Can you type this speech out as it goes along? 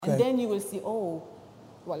And then you will see, oh,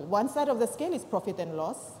 well, one side of the scale is profit and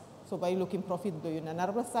loss. So by looking profit, and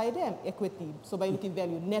another side, equity. So by looking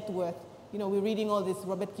value, net worth. You know, we're reading all this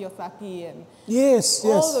Robert Kiyosaki and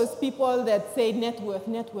all those people that say net worth.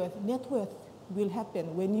 Net worth will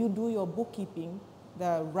happen when you do your bookkeeping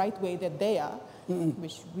the right way that they are,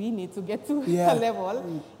 which we need to get to a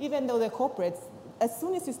level. Even though they're corporates, as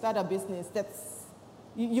soon as you start a business,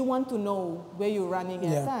 you want to know where you're running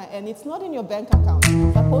at, and it's not in your bank account.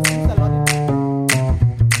 It's supposed to be a lot.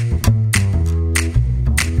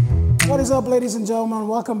 What is up, ladies and gentlemen?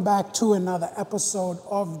 Welcome back to another episode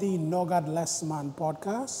of the No God Less Man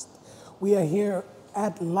podcast. We are here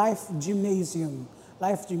at Life Gymnasium.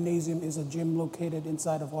 Life Gymnasium is a gym located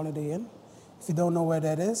inside of Holiday Inn. If you don't know where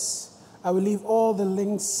that is, I will leave all the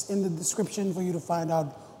links in the description for you to find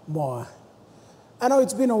out more. I know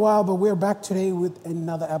it's been a while, but we're back today with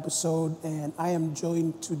another episode, and I am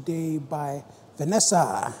joined today by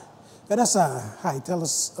Vanessa. Vanessa, hi, tell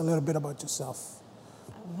us a little bit about yourself.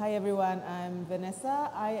 Hi everyone, I'm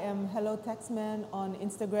Vanessa. I am Hello Taxman on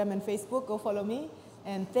Instagram and Facebook. Go follow me.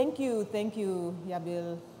 And thank you,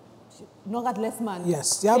 Yabil. No God Less Man.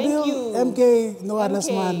 Yes, Yabil, MK, No God Less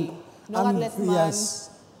Man. No God Less Man.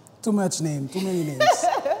 Yes, too many names.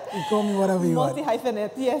 You call me whatever you want.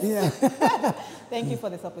 Multi-hyphenate, yes. Yeah. Thank you for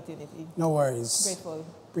this opportunity. No worries. Grateful.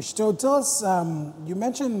 So tell us, you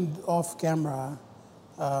mentioned off camera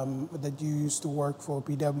that you used to work for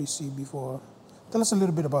PwC before. Tell us a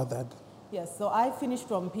little bit about that. Yes, so I finished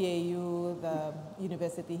from PAU, the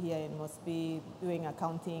university here in Mosby, doing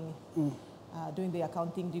accounting, doing the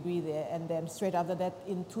accounting degree there. And then straight after that,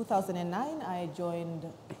 in 2009, I joined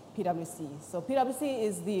PwC. So PwC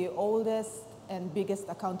is the oldest and biggest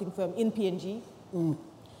accounting firm in PNG.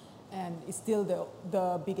 And it's still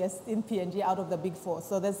the biggest in PNG out of the big four.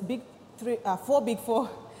 So there's four big four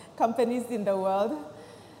companies in the world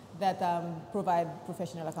that provide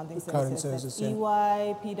professional accounting services. That's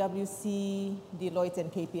EY, PwC, Deloitte,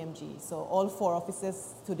 and KPMG. So all four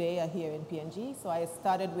offices today are here in PNG. So I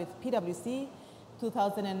started with PwC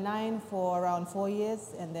 2009 for around 4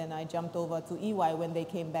 years, and then I jumped over to EY when they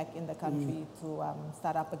came back in the country to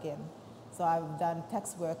start up again. So I've done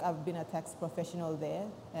tax work. I've been a tax professional there.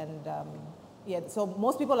 And so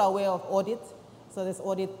most people are aware of audit. So there's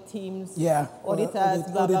audit teams, auditors,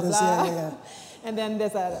 blah, blah, blah. Yeah. And then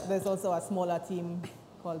there's also a smaller team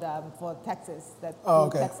called for taxes that do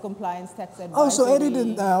tax compliance, tax advisory. Oh, so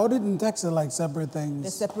audit and tax are like separate things.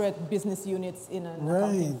 They're separate business units in an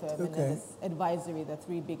accounting firm. And then there's advisory, the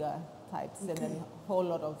three bigger types, and then a whole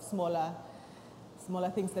lot of smaller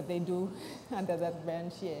things that they do under that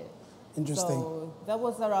branch here. Interesting. So that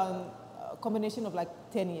was around a combination of like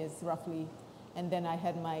 10 years roughly. And then I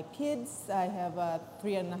had my kids. I have a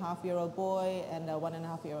 3.5-year-old boy and a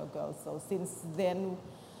 1.5-year-old girl. So since then,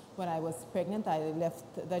 when I was pregnant, I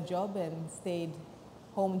left the job and stayed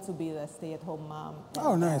home to be the stay-at-home mom.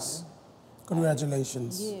 Oh, nice.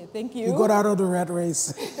 Congratulations. Thank you. You got out of the rat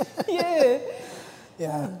race.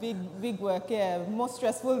 Yeah. Big work, More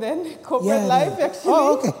stressful than corporate life, actually.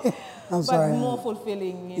 Oh, okay. I'm sorry. But more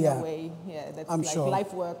fulfilling in a way. Yeah, that's I'm like sure.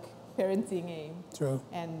 Life work. Parenting, True.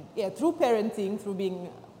 And through parenting, through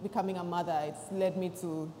becoming a mother, it's led me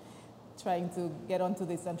to trying to get onto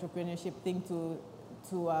this entrepreneurship thing to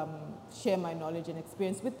share my knowledge and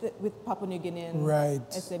experience with Papua New Guinean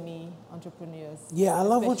SME entrepreneurs. Yeah, I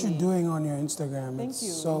love what you're doing on your Instagram. Thank you.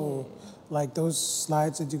 So, like those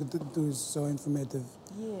slides that you could do is so informative.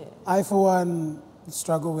 Yeah. I, for one,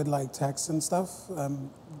 struggle with like tax and stuff.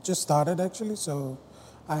 Just started actually, so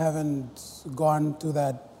I haven't gone to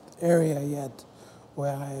that area yet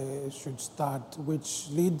where I should start, which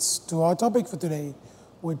leads to our topic for today,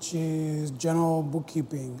 which is general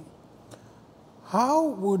bookkeeping. How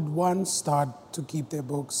would one start to keep their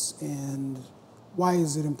books, and why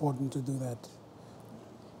is it important to do that?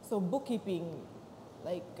 So bookkeeping,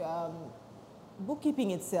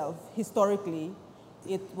 bookkeeping itself, historically,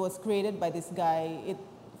 it was created by this guy,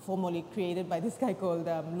 formally created by this guy called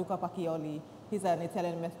Luca Pacioli. He's an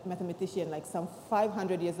Italian mathematician, like some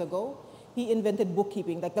 500 years ago. He invented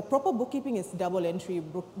bookkeeping. Like the proper bookkeeping is double entry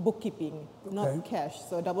bookkeeping, not cash.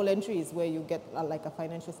 So double entry is where you get like a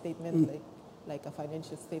financial statement, like a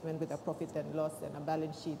financial statement with a profit and loss and a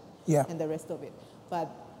balance sheet and the rest of it. But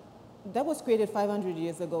that was created 500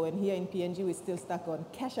 years ago, and here in PNG we're still stuck on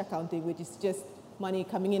cash accounting, which is just money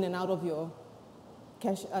coming in and out of your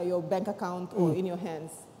cash, your bank account or in your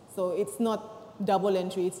hands. So it's not double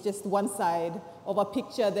entry, it's just one side of a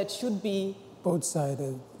picture that should be both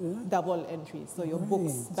sided. Double entry, so your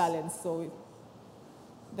books balance. So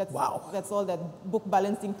that's all that book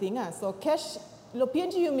balancing thing. So cash,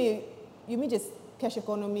 PNG you may just cash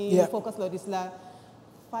economy, Yeah. focus Lodisla,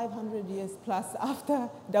 500 years plus after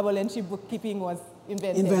double entry bookkeeping was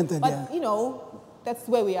invented. But, you know, that's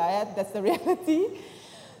where we are at. That's the reality.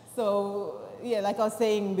 So, yeah, like I was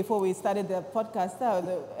saying before we started the podcast,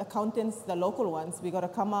 the accountants, the local ones, we got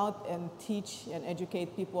to come out and teach and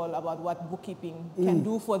educate people about what bookkeeping can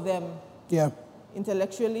do for them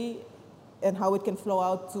intellectually and how it can flow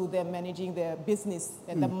out to them managing their business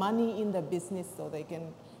and the money in the business so they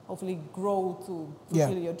can hopefully grow to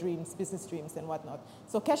fulfill your dreams, business dreams and whatnot.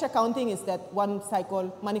 So cash accounting is that one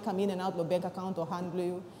cycle, money come in and out, the bank account or handle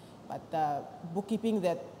you, but bookkeeping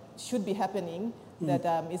that should be happening, that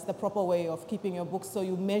is the proper way of keeping your books so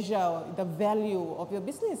you measure the value of your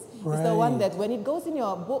business. Right. It's the one that when it goes in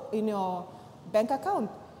your book, in your bank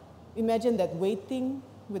account, imagine that weighting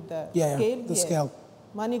with the scale. The scale.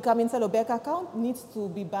 Money come inside a bank account needs to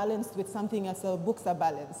be balanced with something else so books are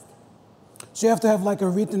balanced. So you have to have like a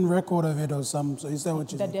written record of it or something. So is that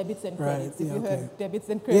what you The debits and credits. Right. If you heard debits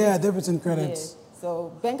and credits. Yeah, debits and credits. Yeah.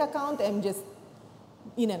 So bank account and just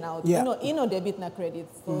in and out. Yeah. In or debit na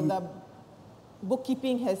credits. So the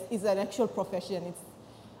bookkeeping is an actual profession. It's,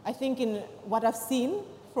 I think in what I've seen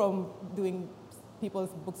from doing people's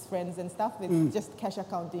books, friends and stuff, it's just cash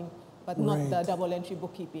accounting, but not the double entry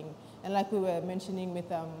bookkeeping. And like we were mentioning with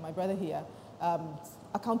my brother here,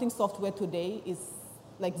 accounting software today is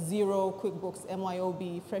like Xero, QuickBooks,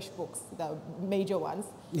 MYOB, FreshBooks, the major ones.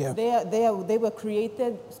 Yeah. They were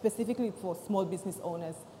created specifically for small business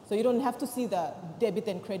owners. So you don't have to see the debit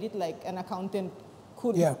and credit like an accountant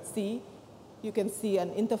could see. You can see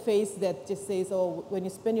an interface that just says, oh, when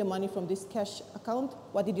you spend your money from this cash account,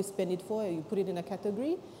 what did you spend it for? You put it in a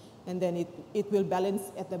category, and then it will balance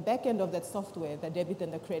at the back end of that software, the debit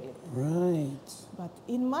and the credit. Right. But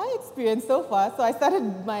in my experience so far, so I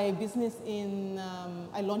started my business in,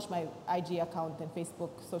 I launched my IG account and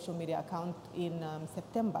Facebook social media account in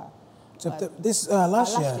September. This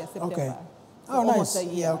last year? September. Okay. So oh, almost nice. a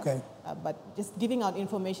year. Yeah, okay. But just giving out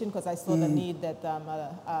information because I saw the need that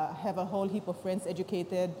have a whole heap of friends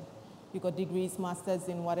educated. You got degrees, masters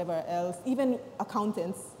in whatever else. Even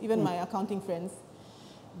accountants, even my accounting friends,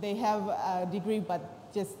 they have a degree,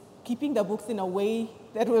 but just keeping the books in a way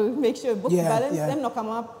that will make sure books balance, them not come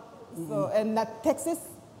up. So, and that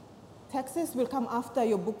taxes will come after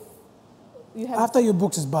your books. You have after your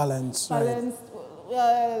books is balanced. Balanced,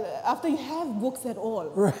 right. After you have books at all.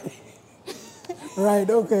 Right. Right,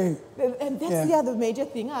 okay. And that's the major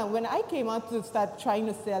thing. When I came out to start trying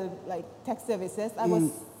to sell like tax services, I was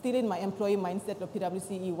still in my employee mindset of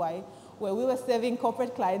PwC EY, where we were serving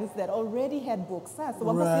corporate clients that already had books. So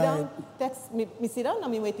when I sit down, tax me sit down, I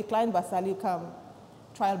mean wait the client basali come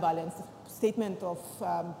trial balance, statement of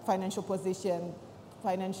financial position,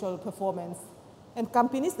 financial performance, and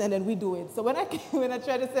companies, and then we do it. So when I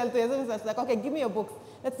tried to sell to them, I was like, okay, give me your books.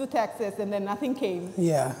 Let's do taxes, and then nothing came.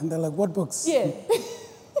 Yeah, and they're like, what books? Yeah.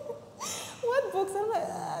 What books? I'm like,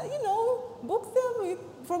 books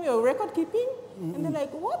from your record keeping? And they're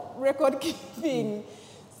like, what record keeping?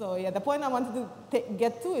 So yeah, the point I wanted to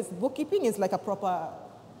get to is bookkeeping is like a proper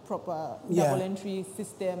double entry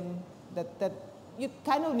system that you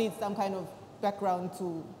kind of need some kind of background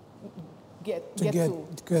to get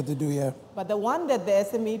to do, yeah. But the one that the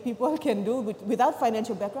SME people can do without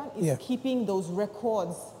financial background is keeping those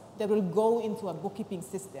records that will go into a bookkeeping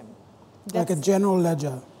system. Like a general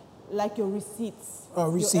ledger? Like your receipts. Oh,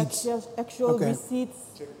 receipts. Your actual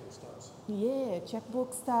receipts. Checkbook stubs. Yeah,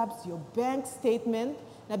 checkbook stubs, your bank statement.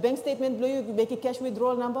 Now, bank statement, you make a cash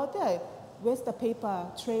withdrawal number there. Where's the paper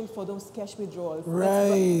trail for those cash withdrawals?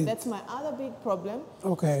 Right. That's my other big problem.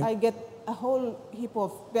 Okay. I get a whole heap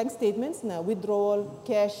of bank statements now, withdrawal,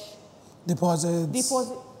 cash. Deposits.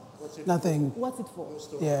 Nothing. What's it for?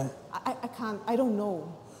 Yeah. I don't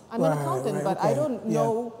know. I'm an accountant, but I don't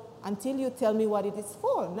know until you tell me what it is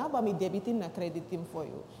for. Now, I'm debiting and crediting for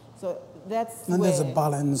you. So that's and where... there's a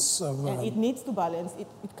balance of... and it needs to balance.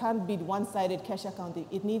 It can't be one-sided cash accounting.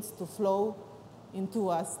 It needs to flow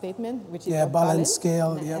into a statement, which is balance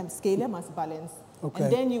scale. And scale must balance. Okay.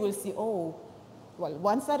 And then you will see,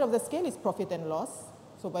 one side of the scale is profit and loss.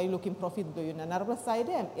 So by looking profit, another side,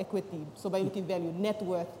 equity. So by looking value, net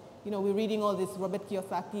worth. We're reading all this Robert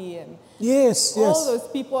Kiyosaki and all those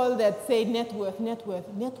people that say net worth. Net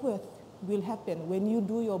worth will happen when you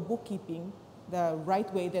do your bookkeeping the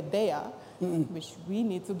right way that they are, which we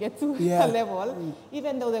need to get to a level.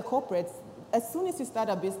 Even though they're corporates, as soon as you start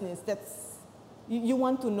a business, you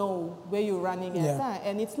want to know where you're running at,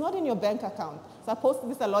 and it's not in your bank account. So I post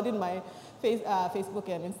this a lot in my Facebook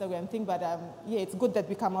and Instagram thing, but yeah, it's good that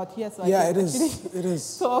we come out here so Yeah, I it can is. actually It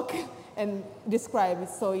is. talk and describe it.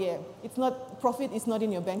 So yeah, it's not, profit is not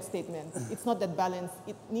in your bank statement. It's not that balance.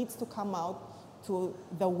 It needs to come out to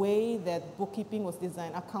the way that bookkeeping was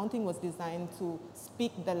designed, accounting was designed to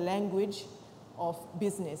speak the language of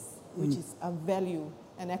business, which is a value,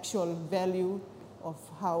 an actual value of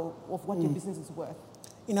what your business is worth.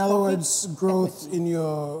 In other Profit, words, growth equity. in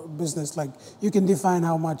your business, like you can define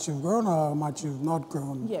how much you've grown or how much you've not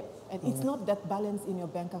grown. Yeah, and it's not that balance in your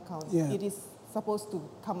bank account. Yeah. It is supposed to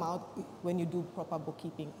come out when you do proper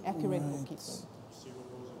bookkeeping, accurate bookkeeping.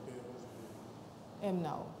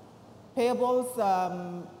 Now. Payables,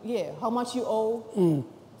 yeah, how much you owe.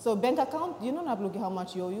 So bank account, you don't have to look at how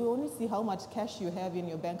much you owe. You only see how much cash you have in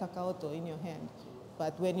your bank account or in your hand.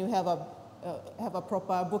 But when you have a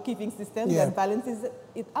proper bookkeeping system that balances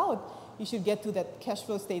it out, you should get to that cash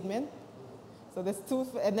flow statement. So there's two,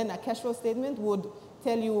 and then a cash flow statement would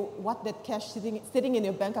tell you what that cash sitting in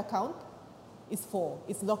your bank account is for.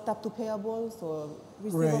 It's locked up to payables or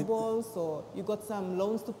receivables, or you got some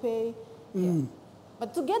loans to pay. Yeah.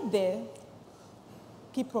 But to get there,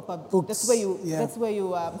 keep proper books. That's where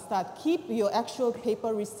you start. Keep your actual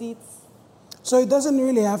paper receipts. So it doesn't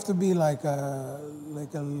really have to be like a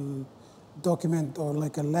document or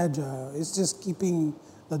like a ledger. It's just keeping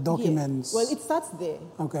the documents. Yeah. Well, it starts there.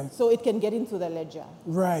 Okay. So it can get into the ledger.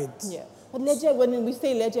 Right. Yeah. But ledger, when we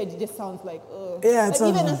say ledger, it just sounds like, yeah, like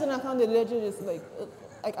even as an accountant, ledger is like,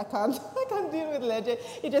 I can't deal with ledger.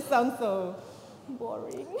 It just sounds so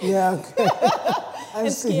boring. Yeah, okay.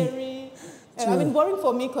 And scary. I mean, boring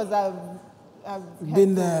for me because I've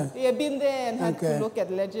been there. Yeah, been there and had to look at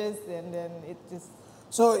ledgers, and then it just.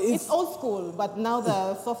 So it's old school, but now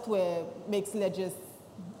the software makes ledgers.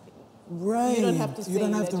 Right. You don't have to say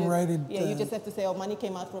ledgers. To write it. Yeah, you just have to say, oh, money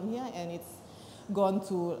came out from here, and it's gone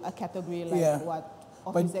to a category like what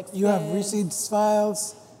office expense. You have receipts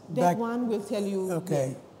files. That one will tell you.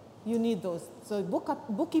 Okay. Yeah, you need those. So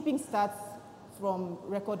bookkeeping starts from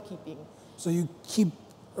record keeping. So you keep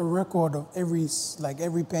a record of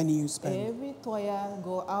every penny you spend. Every toya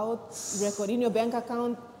go out, record in your bank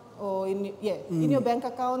account, or in your bank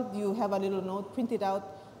account you have a little note, print it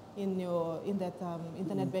out in that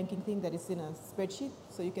internet banking thing that is in a spreadsheet,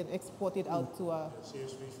 so you can export it out to a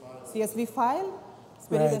CSV file.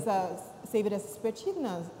 Save it as a spreadsheet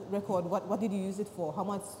and record what did you use it for, how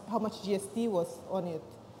much GST was on it,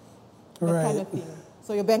 that kind of thing.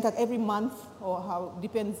 So your bank every month, or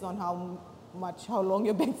depends on how long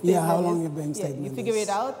your bank statement is. Yeah, how long your bank statement is. You figure it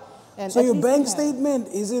out. And so your bank statement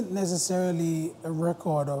isn't necessarily a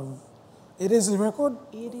record of. It is a record?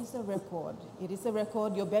 It is a record. It is a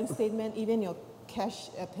record. Your bank statement, even your cash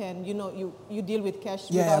at hand, you deal with cash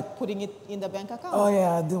without putting it in the bank account. Oh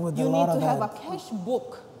yeah, I deal with a lot of that. You need to have a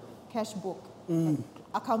cash book.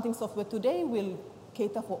 Accounting software today will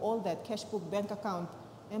cater for all that, cash book, bank account.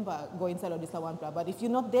 Remember, go inside of this one. But if you're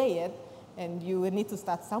not there yet, and you need to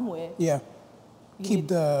start somewhere. Yeah. Keep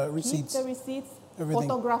the receipts. Keep the receipts. Everything.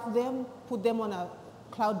 Photograph them. Put them on a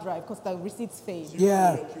cloud drive because the receipts fade.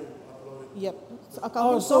 Yeah. Yep. So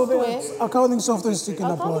accounting software. Accounting software you can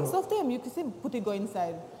upload. Accounting software, you can go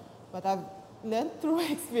inside. But I've learned through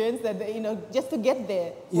experience that just to get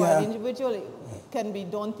there for an individual it can be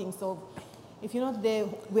daunting. So if you're not there,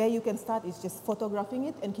 where you can start is just photographing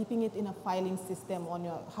it and keeping it in a filing system on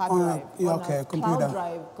your hard drive. A computer. Cloud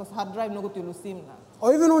drive, because hard drive no go to lose him.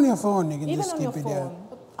 Or even on your phone, you can even just keep it there. Even on your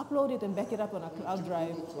phone. Upload it and back it up on a cloud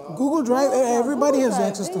drive. Google Drive, everybody Google has Drive.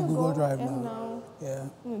 access to Google Drive now. Yeah.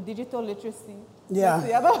 Digital literacy. Yeah. That's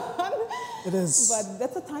the other one. It is. But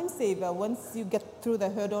that's a time saver. Once you get through the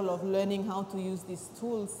hurdle of learning how to use these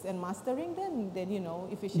tools and mastering them, then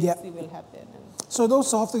efficiency will happen. So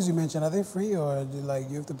those softwares you mentioned, are they free or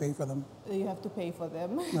you have to pay for them? You have to pay for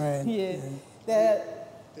them. Right. They're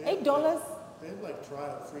 $8. They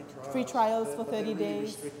have free trials for 30 days.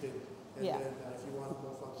 Restricted. And then if you want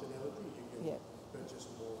more functionality, you can purchase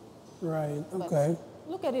more. Right. Okay.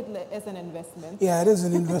 Look at it as an investment. Yeah, it is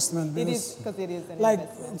an investment. It is because it is an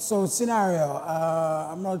investment. So scenario,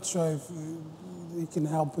 I'm not sure if you can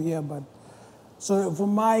help here, but so for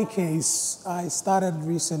my case, I started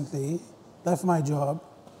recently, left my job,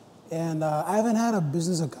 and I haven't had a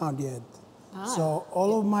business account yet. So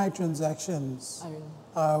all of my transactions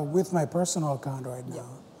are with my personal account right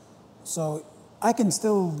now. So I can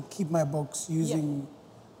still keep my books using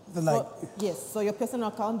So your personal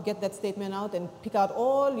account, get that statement out and pick out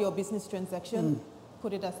all your business transactions,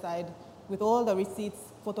 put it aside with all the receipts,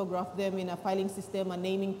 photograph them in a filing system, a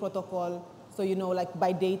naming protocol, so you know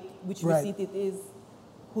by date which receipt it is,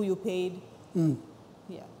 who you paid.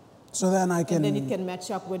 Yeah. So then I can... And then it can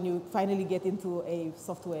match up when you finally get into a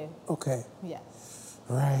software. Okay. Yeah.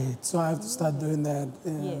 Right. So I have to start doing that.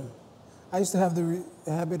 Yeah. I used to have the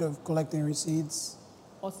habit of collecting receipts.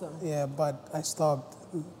 Awesome. Yeah, but I stopped.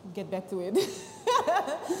 Get back to it.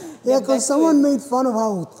 Yeah, because someone made fun of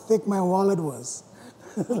how thick my wallet was.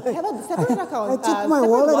 Like, have a separate account. I took my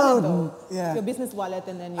wallet out. Though. Yeah. Your business wallet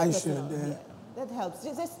and then your personal. I should, yeah. That helps.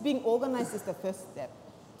 Just being organized is the first step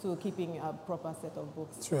to keeping a proper set of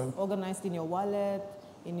books. True. Organized in your wallet,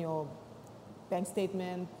 in your bank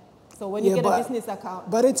statement. So when you get a business account...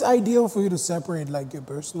 But it's ideal for you to separate like your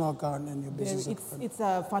personal account and your business account. It's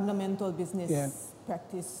a fundamental business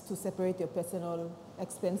practice to separate your personal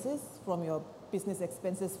expenses from your business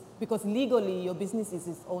expenses, because legally your business is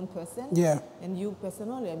its own person. Yeah. And you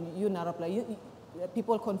personally, and you not apply.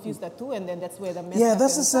 People confuse that too, and then that's where the mess Yeah, happens.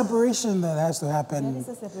 that's a separation that has to happen. That is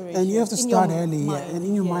a separation. And you have to start early, mind, and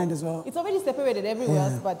in your mind as well. It's already separated everywhere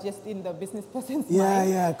else, but just in the business person's mind.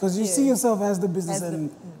 Yeah, because you see yourself as the business, and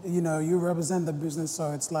you represent the business,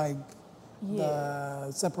 so it's like the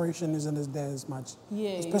separation isn't there as much.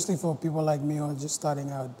 Yeah, especially for people like me who are just starting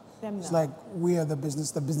out. It's like we are the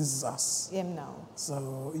business is us. Now.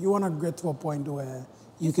 So you want to get to a point where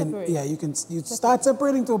you start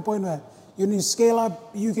separating to a point where you scale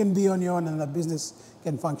up, you can be on your own, and the business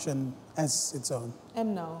can function as its own.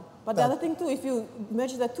 Now. But the other thing too, if you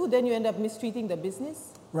merge the two, then you end up mistreating the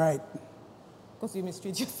business. Right. Because you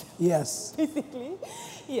mistreat yourself. Yes. Basically.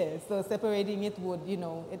 Yeah, so separating it would,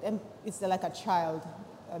 it's like a child.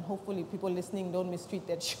 And hopefully people listening don't mistreat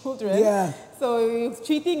their children. Yeah. So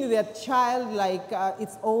treating that child like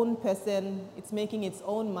its own person, it's making its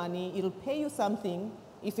own money, it'll pay you something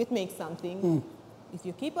if it makes something. If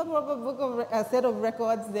you keep a set of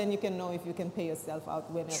records, then you can know if you can pay yourself out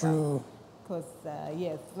whenever. True. Because,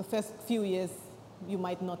 the first few years, you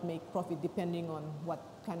might not make profit depending on what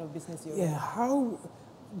kind of business you're in. Yeah,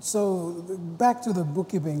 so back to the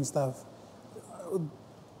bookkeeping stuff.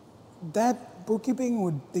 That bookkeeping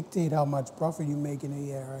would dictate how much profit you make in a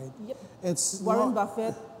year, right? Yep. It's Warren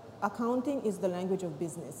Buffett, accounting is the language of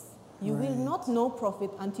business. You will not know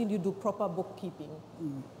profit until you do proper bookkeeping.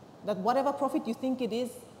 That whatever profit you think it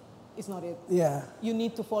is not it. Yeah. You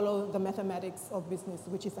need to follow the mathematics of business,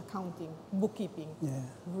 which is accounting, bookkeeping,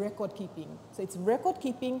 record keeping. So it's record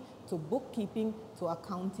keeping to bookkeeping to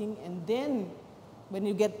accounting, and then when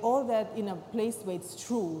you get all that in a place where it's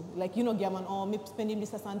true, like Gyaman, me spending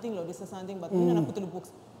this or something, but you're not put in the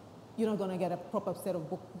books, you're not gonna get a proper set of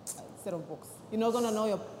books. You're not gonna know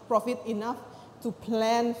your profit enough to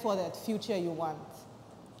plan for that future you want.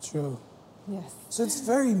 True. Yes. So it's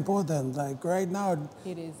very important. Like right now,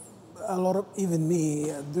 it is. A lot of, even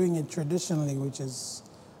me, doing it traditionally, which is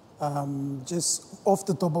just off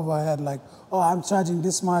the top of our head, like, I'm charging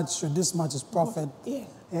this much, or this much is profit.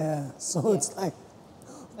 Yeah. So it's like,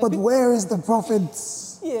 but where is the profit?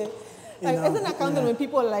 Yeah. Like, as an accountant, when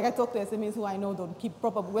people, like, I talk to SMEs who I know don't keep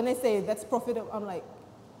proper, when they say that's profit, I'm like,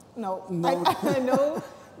 no. I know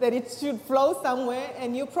that it should flow somewhere,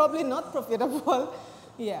 and you're probably not profitable.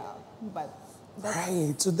 Yeah, but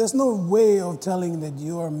right. So there's no way of telling that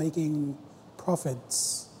you are making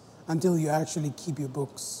profits until you actually keep your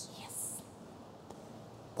books. Yes.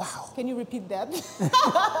 Wow. Can you repeat that?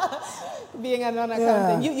 Being a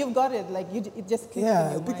non-accountant, you've got it. Like it just clicks in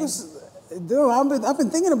your mind. Because I've been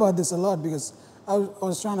thinking about this a lot, because I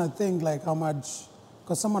was trying to think like how much,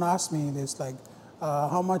 because someone asked me this, like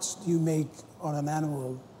how much do you make on an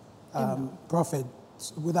annual profit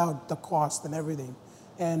without the cost and everything?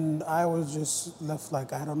 And I was just left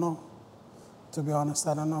like, I don't know. To be honest,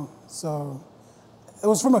 I don't know. So it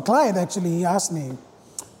was from a client, actually. He asked me,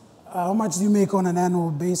 how much do you make on an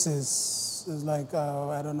annual basis? It was like,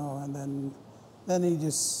 I don't know. And then he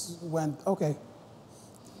just went, okay.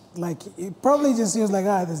 Like, he was like,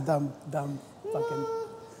 this dumb fucking.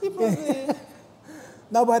 He probably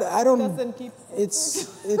no, but I don't. Doesn't keep.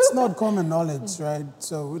 It's not common knowledge, right?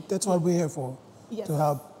 So that's what we're here for, to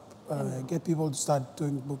help get people to start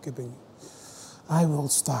doing bookkeeping. I will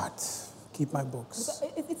start. Keep my books.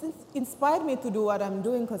 It's inspired me to do what I'm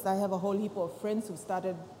doing, because I have a whole heap of friends who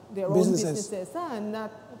started their own businesses. And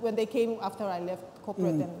when they came after I left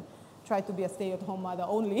corporate and tried to be a stay-at-home mother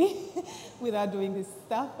only without doing this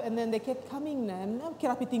stuff. And then they kept coming and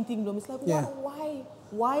it's like,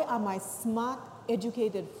 why are my smart,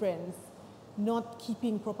 educated friends not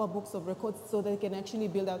keeping proper books of records so they can actually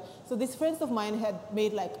build out? So these friends of mine had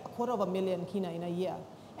made like $250,000 kina in a year.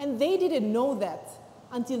 And they didn't know that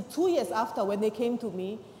until 2 years after, when they came to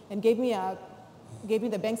me and gave me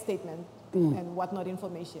the bank statement and whatnot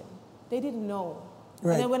information. They didn't know.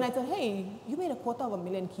 Right. And then when I thought, hey, you made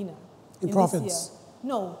 $250,000 kina in profits. this year.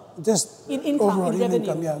 No. Just In income, overall, in revenue.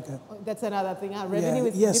 income, yeah, okay. That's another thing. Revenue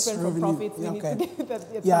is yes, different revenue. from profits. We Yeah, need okay. to get that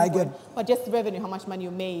at Yeah, some I get. point. But just revenue, how much money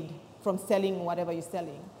you made from selling whatever you're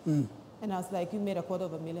selling. And I was like, you made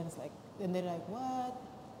 $250,000. It's like, and they're like, what?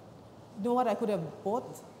 You know what I could have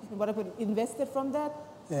bought? What I could have invested from that?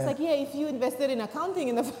 Yeah. It's like, yeah, if you invested in accounting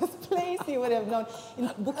in the first place, you would have known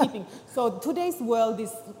in bookkeeping. So today's world,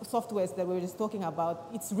 these softwares that we were just talking about,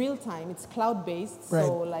 it's real time, it's cloud-based. Right.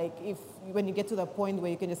 So like when you get to the point where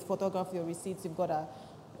you can just photograph your receipts, you've got a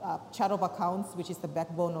chart of accounts, which is the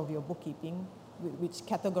backbone of your bookkeeping, which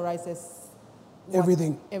categorizes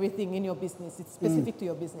Everything. Everything in your business. It's specific to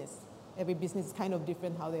your business. Every business is kind of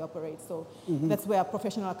different how they operate. So that's where a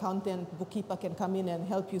professional accountant, bookkeeper can come in and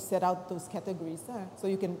help you set out those categories. So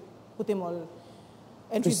you can put them all,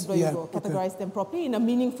 entries where you go, categorize them properly in a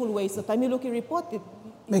meaningful way. So time you look at report,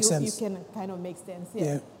 Makes sense. You can kind of make sense.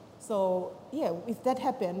 Yeah. So yeah, if that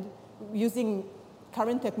happened, using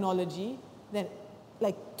current technology, then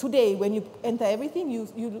like today when you enter everything, you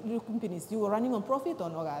look companies, you are running on profit or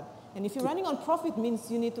not. And if you're running on profit means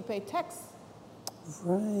you need to pay tax.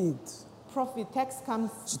 Right. Profit tax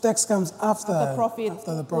comes. So tax comes after profit.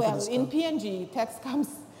 After the profit. Well, in PNG, tax comes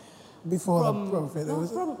before the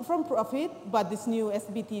profit. From profit, but this new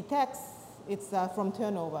SBT tax, it's from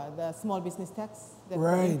turnover, the small business tax that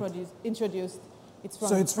was introduced. It's from.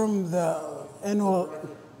 So it's from the annual.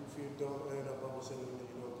 If you don't earn above a certain limit,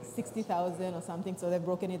 you don't pay 60,000 or something. So they've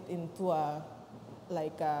broken it into a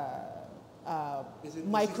Is it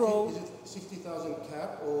micro. Is it 60,000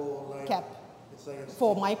 cap or like cap.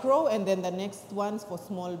 For micro, and then the next ones for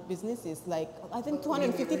small business is like, I think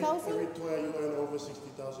 250,000. Every time you earn over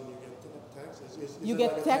 60,000, you get tax? You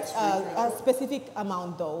get tax, a specific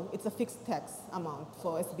amount though. It's a fixed tax amount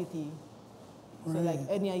for SBT. So like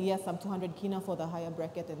in a year, some 200 kina for the higher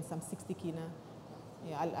bracket and some 60 kina.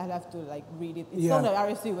 Yeah, I'll have to like read it. It's on the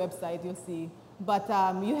RSC website, you'll see. But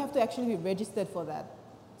you have to actually be registered for that.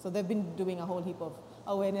 So they've been doing a whole heap of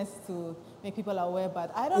awareness to make people aware,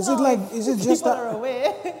 but I don't know. Is it just people are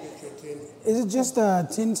aware? Is it just a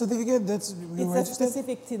TIN certificate that's registered? It's a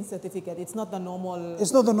specific TIN certificate. It's not the normal.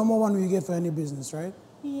 It's not the normal one you get for any business, right?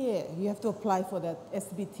 Yeah, you have to apply for that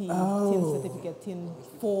SBT TIN certificate, TIN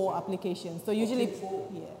 4 application. So usually,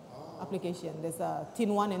 application. There's a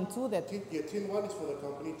TIN 1 and 2 that. TIN 1 is for the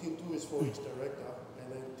company, TIN 2 is for each director,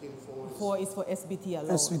 and then TIN 4 is for SBT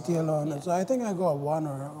alone. SBT alone. Yeah. So I think I got one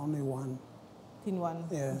or only one. TIN 1,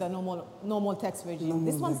 yeah. The normal tax regime.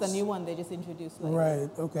 This one's a new one they just introduced like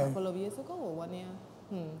a couple of years ago or 1 year.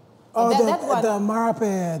 Oh, the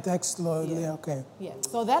Marape tax law. Yeah, okay. Yeah,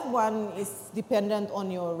 so that one is dependent on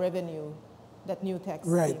your revenue, that new tax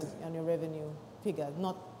thing, on your revenue figure,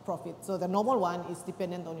 not profit. So the normal one is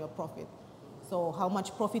dependent on your profit. So how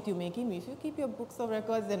much profit you're making, if you keep your books of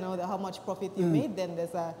records and know how much profit you made, then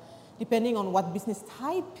there's depending on what business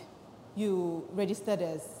type you registered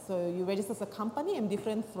as. So you register as a company and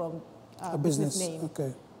different from a business name.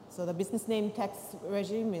 Okay. So the business name tax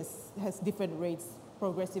regime has different rates,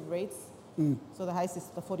 progressive rates. So the highest is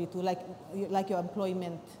the 42, like your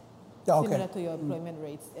employment, similar to your employment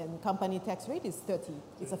rates. And company tax rate is 30.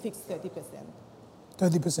 It's a fixed 30%.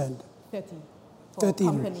 30%? 30. For 30.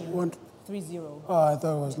 Company, 30. Oh, I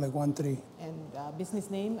thought it was like 13. And business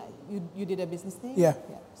name, you did a business name? Yeah.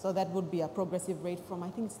 So that would be a progressive rate from, I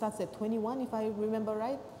think it starts at 21, if I remember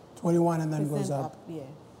right. 21 and then goes up. Yeah.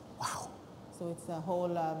 Wow. So it's a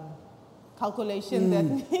whole calculation that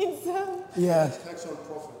needs... Tax on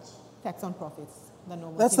profits. Tax on profits. The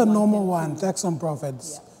normal. That's the normal one, tax on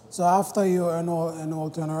profits. Yeah. So after you earn all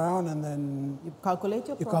turnaround and then... You calculate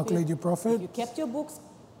your profit. You calculate your profit. If you kept your books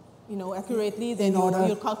accurately, then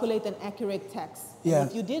you'll calculate an accurate tax. Yeah. And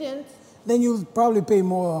if you didn't... Then you'll probably pay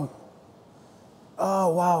more.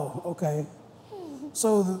 Oh, wow, okay.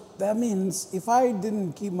 So that means if I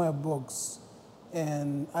didn't keep my books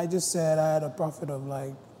and I just said I had a profit of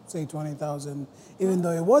like, say 20,000, even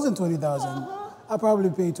though it wasn't 20,000, I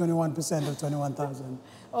probably pay 21% of 21,000.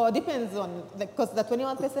 Oh, it depends on, because the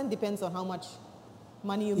 21% depends on how much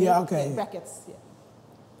money you make. Yeah, okay. Brackets, yeah.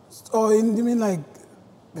 Oh, you mean like...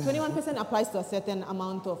 21% applies to a certain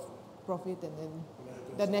amount of profit, and then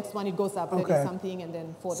the next one it goes up 30 something, and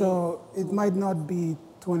then 40. So it might not be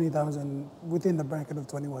 20,000 within the bracket of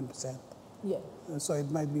 21%. Yeah. So it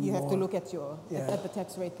might be more. You have to look at at the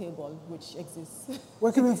tax rate table, which exists.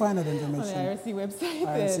 Where can we find that information? On the RSC website.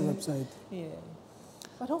 RSC website. Yeah.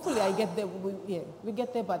 But hopefully I get there. We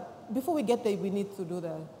get there. But before we get there, we need to do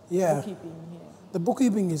the bookkeeping. Yeah. The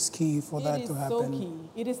bookkeeping is key for that to happen. It is so key.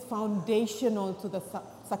 It is foundational to the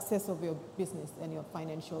success of your business and your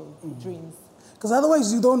financial dreams. Because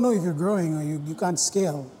otherwise you don't know if you're growing or you can't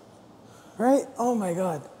scale, Right? Oh my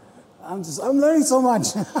God. I'm learning so much.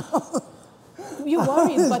 You're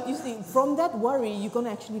worried, but you see, from that worry, you're going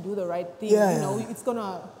to actually do the right thing. Yeah, you know, yeah. it's going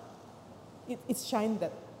to, it's shine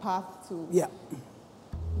that path to. Yeah.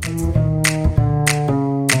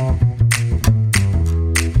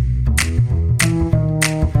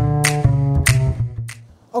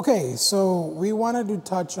 Okay, so we wanted to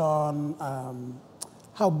touch on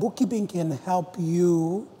how bookkeeping can help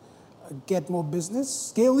you get more business,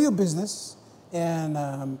 scale your business,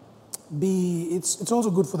 and it's also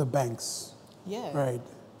good for the banks. Yeah. Right.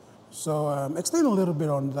 So explain a little bit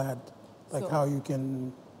on that, like So- how you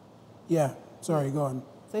can. Yeah. Sorry. Go on.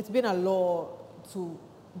 So it's been a law to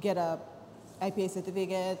get a IPA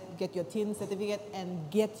certificate, get your TIN certificate, and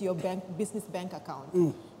get your business bank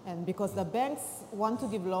account. And because the banks want to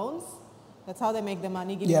give loans, that's how they make the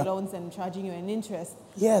money, giving Yeah. loans and charging you an interest.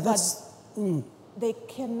 Yeah. But That's. they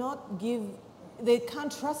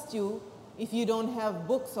can't trust you if you don't have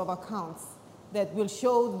books of accounts that will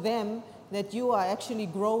show them that you are actually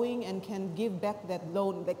growing and can give back that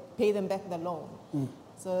loan, like pay them back the loan.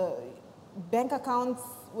 So bank accounts,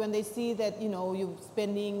 when they see that, you know, you're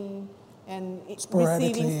spending and Sporadically,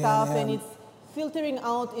 receiving stuff yeah. and it's filtering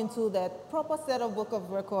out into that proper set of book of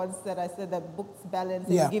records that I said, that books balance,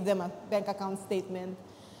 and Yeah. you give them a bank account statement.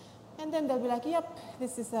 And then they'll be like, yep,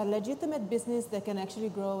 this is a legitimate business that can actually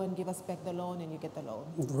grow and give us back the loan, and you get the loan.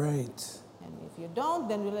 Right. And if you don't,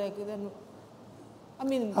 then we're like, then, I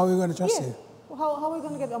mean. How are we going to trust yeah, you? How are we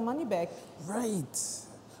going to get our money back? Right.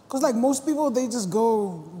 Because like most people, they just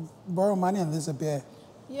go borrow money and disappear.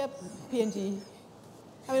 Yep, PNG.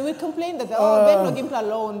 I mean, we complain that, bank no give a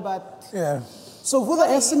loan, but Yeah. So for the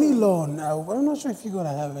SME loan, I'm not sure if you're going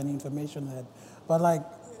to have any information on that, but like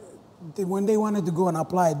when they wanted to go and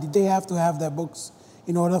apply, did they have to have their books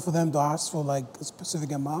in order for them to ask for like a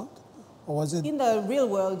specific amount? Or was it? in the real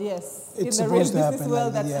world, yes. It's in the real supposed to business happen world,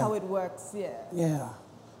 like that, that's yeah. how it works, yeah. Yeah.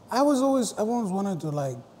 I've always wanted to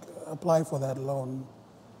like apply for that loan,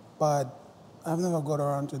 but I've never got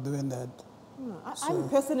around to doing that. I'm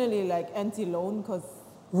personally like anti-loan because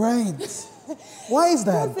Right. Why is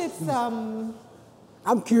that? it's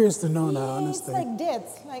I'm curious to know now, yeah, it's honestly. like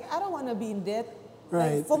debt. Like I don't want to be in debt.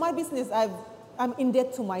 Right. Like, for my business, I'm in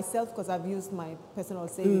debt to myself because I've used my personal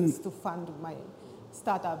savings to fund my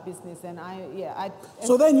startup business, and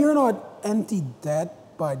So then you're not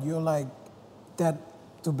anti-debt, but you're like debt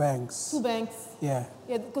to banks. two banks. Yeah.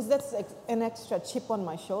 Yeah, because that's like an extra chip on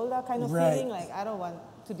my shoulder kind of Right. feeling. Like I don't want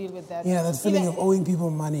to deal with that. Yeah, that feeling Even- of owing people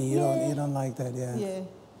money. You Yeah. don't like that, yeah. Yeah.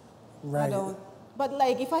 Right. I don't. But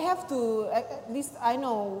like, if I have to, at least I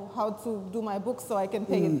know how to do my books so I can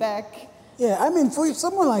pay it back. Yeah, I mean, for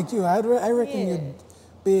someone like you, I reckon Yeah. you'd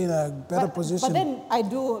be in a better position. But then I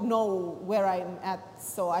do know where I'm at,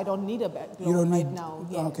 so I don't need a bank loan You don't right need- now.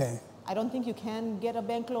 Yeah. okay. I don't think you can get a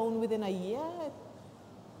bank loan within a year.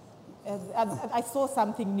 I saw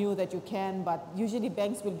something new that you can, but usually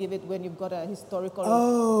banks will give it when you've got a historical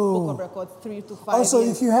book of records, 3 to 5 Also,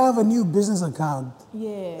 years. if you have a new business account,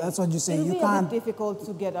 Yeah. that's what you're saying. It'll You be a can't. bit difficult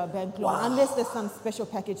to get a bank loan unless there's some special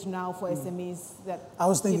package now for SMEs that I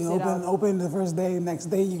was thinking, gives it out. open the first day, next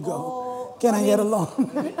day you go. Oh, Can I get a mean,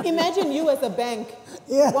 loan? Imagine you as a bank.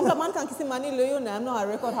 Yeah. One man can kisi money loyo na I'm not a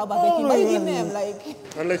record how Oh about my but you God, give them yeah. like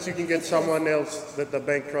Unless you can get someone else that the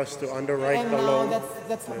bank trusts to underwrite and the now loan.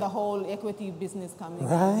 that's the whole equity business coming.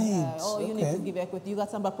 Right, Oh, you need okay. to give equity. You got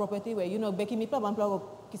some property where you know Becky me plan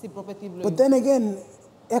kisi property blue. But then again,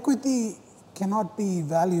 equity cannot be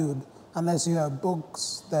valued unless you have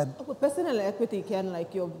books that. Personal equity can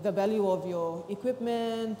like the value of your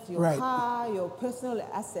equipment, your Right. car, your personal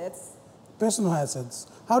assets. Personal assets.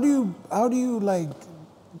 How do you like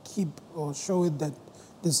keep or show it that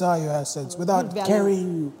these are your assets without value-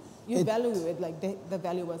 carrying You it? value it like the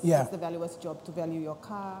valuer's. Yeah. That's the valuer's job to value your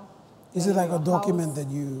car. Is it value like a your document house. that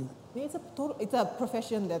you? It's a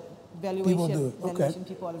profession that valuation People do, okay. valuation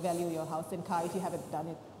people value your house and car if you haven't done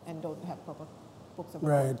it and don't have proper books of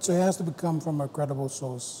Right. record. So it has to come from a credible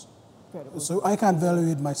source. Incredible. So I can't value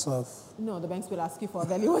it myself. No, the banks will ask you for a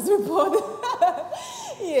valuer's report.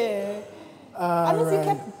 Yeah. Unless you right.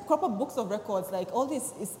 kept proper books of records, like all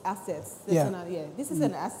this is assets. That's Yeah. This is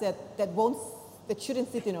an asset that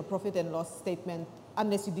shouldn't sit in a profit and loss statement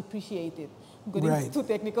unless you depreciate it. Good, Right. it's too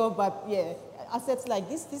technical, but yeah, assets like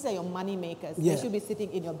this, these are your money makers. Yeah. They should be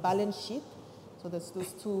sitting in your balance sheet. So there's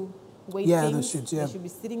those two weight Yeah, things. those sheets, yeah. They should be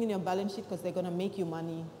sitting in your balance sheet because they're going to make you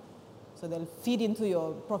money. So they'll feed into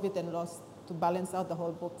your profit and loss to balance out the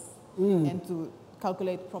whole books and to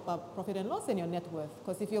calculate proper profit and loss and your net worth.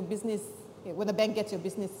 Because if your business, when the bank gets your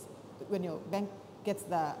business, when your bank gets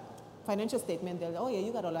the financial statement, they'll, oh yeah,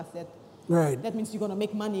 you got all assets. Right. That means you're going to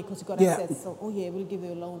make money because you got Yeah. assets. So, we'll give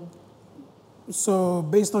you a loan. So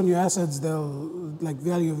based on your assets, they'll like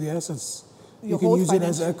value of your assets. Your You can whole use it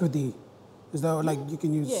as financial- equity. Is that like you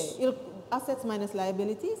can use? Yeah, assets minus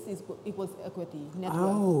liabilities equals equity, net worth.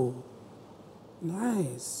 Oh,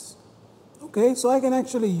 nice. Okay, so I can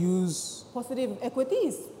actually use. Positive equity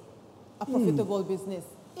is a profitable business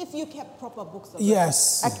if you kept proper books of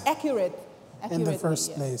Yes. accurate In the first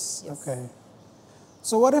yes. place. Yes. Okay.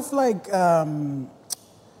 So what if like,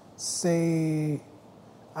 say,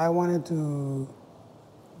 I wanted to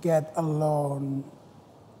get a loan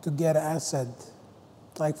to get an asset,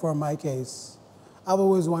 like for my case, I've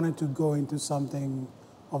always wanted to go into something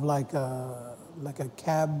of like a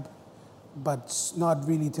cab, but not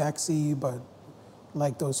really taxi, but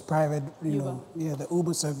like those private, Uber. the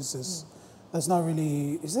Uber services. That's not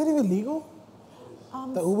really, is that even legal?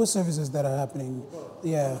 The Uber services that are happening,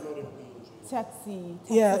 yeah. Taxi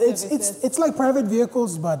Yeah, services, it's like private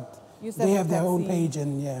vehicles, but Use they as a have their own taxi. page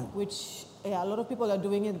and yeah. which a lot of people are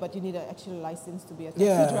doing it, but you need an actual license to be a taxi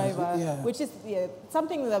Yeah, driver, yeah. which is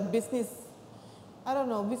something that business, I don't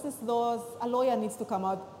know, business laws, a lawyer needs to come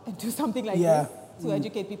out and do something like Yeah. this to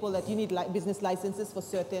educate people that you need business licenses for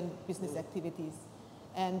certain business activities.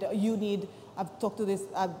 And you need, I've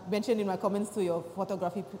mentioned in my comments to your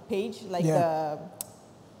photography page, like the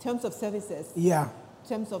terms of services. Yeah.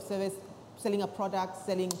 Terms of service, selling a product,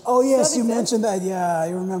 selling Oh yes, services. you mentioned that. Yeah, I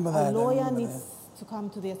remember that. A I lawyer remember needs to come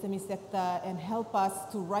to the SME sector and help us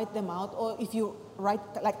to write them out. Or if you write,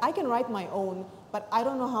 like I can write my own, but I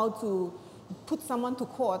don't know how to put someone to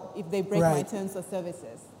court if they break my Right. terms of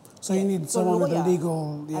services. So you need So someone with a lawyer,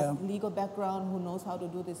 legal, a legal background who knows how to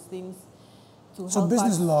do these things. To So help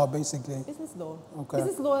business us. law, basically. Business law. Okay.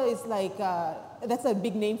 Business law is like, that's a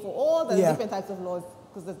big name for all the Yeah. different types of laws,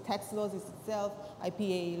 because the tax laws is itself,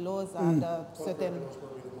 IPA laws Mm. are the certain,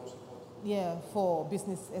 for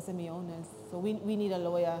business SME owners. So we need a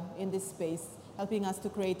lawyer in this space, helping us to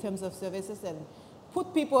create terms of services and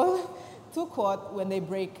put people to court when they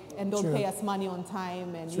break and don't True. pay us money on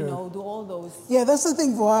time and, True. do all those Yeah, that's the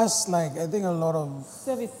thing for us. Like, I think a lot of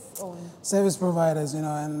service owned. service providers, and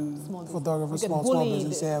Small business. photographers, We get small bullied.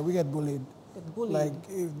 business, yeah, we get bullied. Get bullied. Like,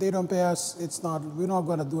 if they don't pay us, we're not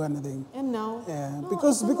gonna do anything. And now, Yeah, no,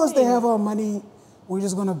 because it's they annoying. have our money, we're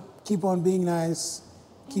just gonna keep on being nice,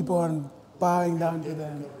 keep on bowing down to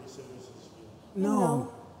them. No.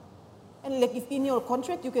 And like if in your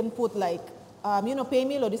contract you can put like, pay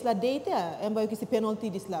me lo this la data, and by you see penalty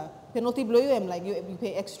this la penalty below you, like you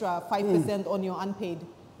pay extra 5% on your unpaid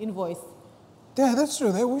invoice. Yeah, that's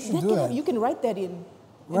true. We should do that. You can write that in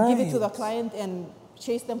and give it to the Right. client and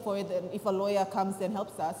chase them for it. And if a lawyer comes and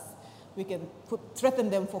helps us, we can threaten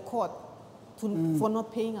them for court for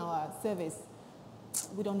not paying our service.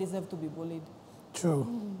 We don't deserve to be bullied. True.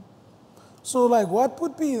 So, like, what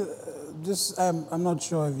would be I'm not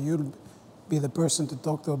sure if you'd be the person to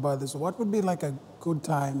talk to about this. What would be like a good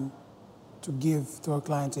time to give to a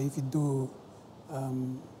client, say, if you do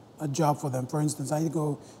a job for them? For instance, I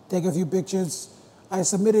go take a few pictures, I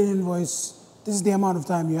submit an invoice, this is the amount of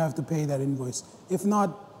time you have to pay that invoice. If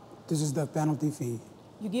not, this is the penalty fee.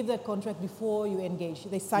 You give that contract before you engage.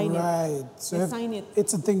 They sign it. Right. So They sign it.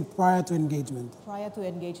 It's a thing prior to engagement. Prior to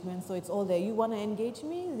engagement, so it's all there. You want to engage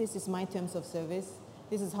me? This is my terms of service.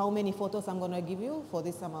 This is how many photos I'm going to give you for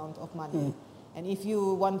this amount of money. And if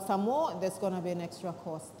you want some more, there's going to be an extra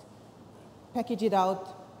cost. Package it out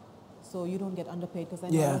so you don't get underpaid, because I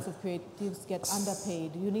know Yeah. lots of creatives get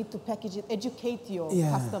underpaid. You need to package it, educate your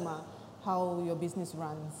Yeah. customer how your business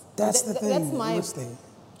runs. That's the thing, That's my honestly.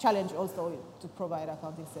 challenge also to provide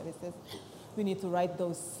accounting services. We need to write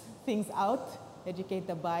those things out, educate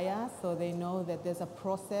the buyer so they know that there's a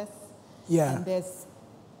process Yeah. and there's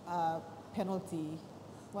a penalty.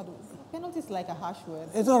 Penalty is like a harsh word.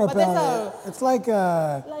 It's not a But there's penalty. It's like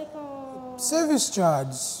a like a service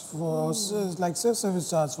charge for service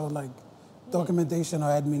charge for like documentation or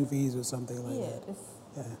admin fees or something like that.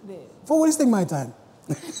 it's For wasting my time.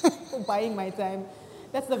 for buying my time.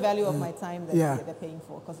 That's the value of my time that Yeah. they're paying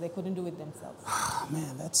for, because they couldn't do it themselves. Oh,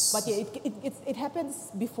 man, that's. But yeah, it happens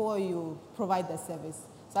before you provide the service.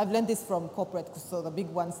 So I've learned this from corporate, so the big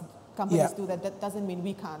ones, companies Yeah. do that. That doesn't mean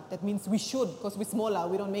we can't. That means we should, because we're smaller.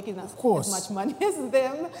 We don't make as course. much money as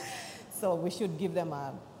them. So we should give them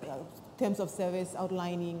terms of service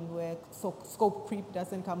outlining where scope creep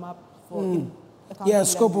doesn't come up for accounting Yeah,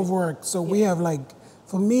 scope of leverage. work. So we have like,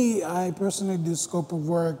 for me, I personally do scope of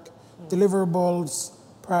work, deliverables,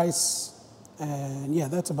 price, and yeah,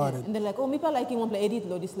 that's about it. And they're like, oh, people like you want to edit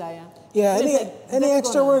lo this liar. Yeah, And any it's like, any that's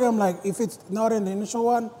extra gonna- work, I'm like, if it's not in the initial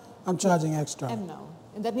one, I'm charging extra. And now.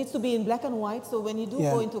 And that needs to be in black and white. So when you do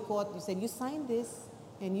Yeah. go into court, you say, you sign this,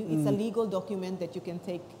 and it's a legal document that you can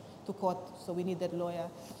take to court. So we need that lawyer.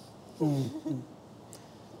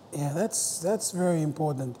 Yeah, that's very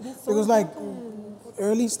important. That's so Because like important.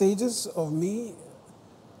 early stages of me,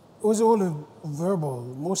 it was all verbal,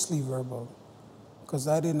 mostly verbal, because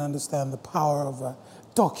I didn't understand the power of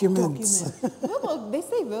documents. Verbal, they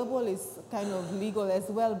say verbal is kind of legal as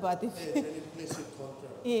well, but if It's an implicit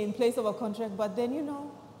contract. yeah, in place of a contract, but then you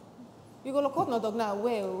go to court not now.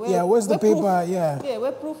 Where Yeah, where's the proof? paper? Yeah. Yeah,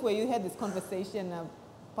 where proof where you had this conversation?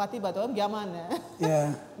 Party, but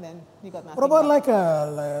Yeah. then you got nothing. What about like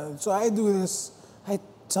so I do this,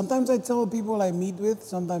 sometimes I tell people I meet with,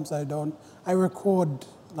 sometimes I don't. I record,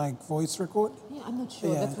 like voice record. Yeah, I'm not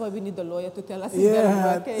sure. Yeah. That's why we need the lawyer to tell us. If Yeah,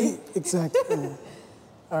 that's okay. exactly.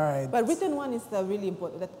 All right. But written one is really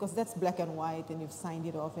important because that's black and white, and you've signed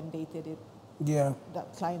it off and dated it. Yeah. The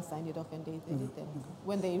client signed it off and dated it. And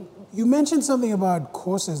when they You mentioned something about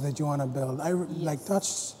courses that you want to build. Like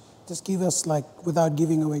touch. Just give us without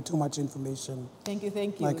giving away too much information. Thank you.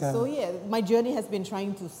 Like So yeah, my journey has been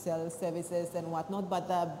trying to sell services and whatnot, but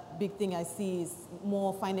the big thing I see is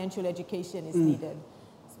more financial education is needed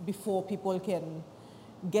before people can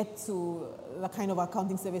get to the kind of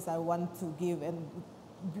accounting service I want to give and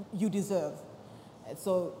you deserve.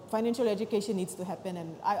 So financial education needs to happen,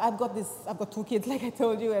 and I've got 2 kids, like I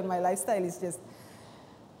told you, and my lifestyle is just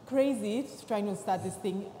crazy trying to start this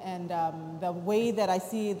thing, and the way that I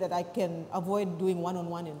see that I can avoid doing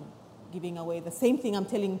one-on-one and giving away the same thing I'm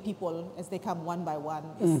telling people as they come one by one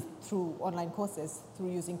is through online courses,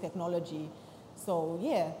 through using technology. So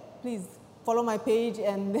yeah, please follow my page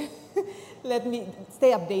and let me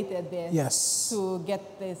stay updated there. Yes. To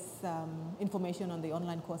get this information on the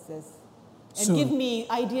online courses and Soon. give me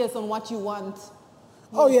ideas on what you want.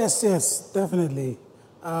 Oh yes, definitely.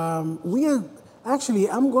 I'm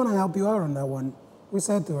going to help you out on that one. We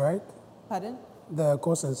said to, right? Pardon? The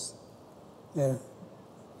courses. Yeah.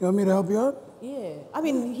 You want me to help you out? Yeah, I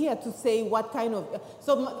mean, here to say what kind of,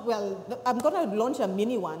 I'm going to launch a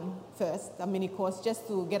mini one first, a mini course, just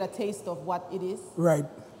to get a taste of what it is. Right.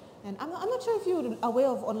 And I'm not sure if you're aware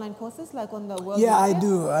of online courses, like on the World Yeah, I Wide.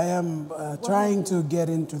 do. I am trying to get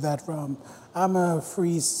into that realm. I'm a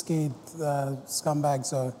free skate scumbag,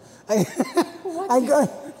 so I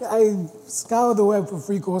scour the web for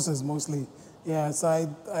free courses mostly. Yeah, so I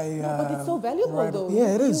But it's so valuable, though.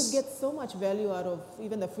 Yeah, it is. You get so much value out of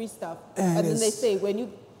even the free stuff. And But then they it's- say when you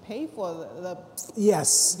pay for the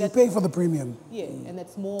Yes, you pay for the premium. yeah, and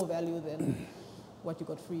that's more value than what you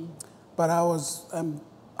got free. But I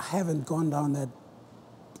haven't gone down that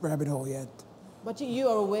rabbit hole yet. But you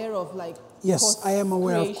are aware of Yes, course I am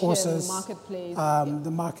aware of creation, courses, marketplace.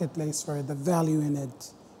 the marketplace for it, the value in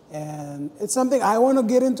it, and it's something I want to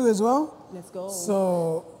get into as well. Let's go.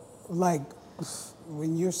 So,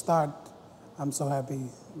 when you start, I'm so happy.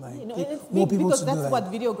 It's More big people because should do that's that.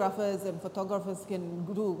 what videographers and photographers can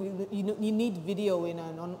do. You need video in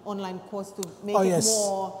an online course to make it yes.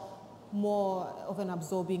 more of an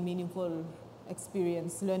absorbing, meaningful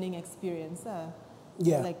experience, learning experience.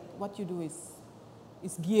 Yeah. Like what you do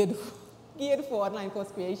is geared for online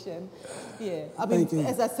course creation. Yeah. I mean, Thank you.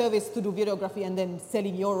 as a service to do videography and then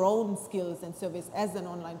selling your own skills and service as an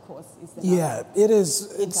online course is the Yeah, it is.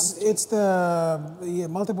 Income It's the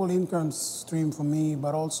multiple income stream for me,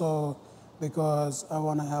 but also because I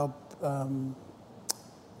want to help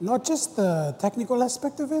not just the technical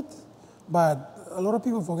aspect of it, but a lot of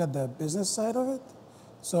people forget the business side of it.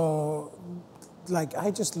 So, I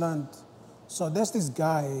just learned. So there's this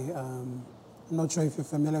guy. I'm not sure if you're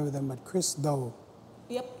familiar with him, but Chris Doe.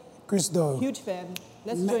 Yep. Chris Doe. Huge fan.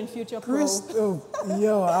 Let's join Future Chris, Pro.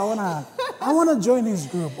 I wanna join his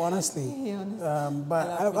group, honestly. Yeah, honestly.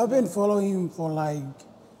 But I've been following him for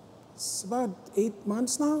it's about 8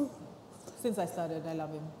 months now. Since I started, I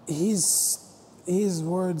love him. His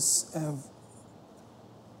words have.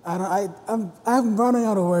 I'm running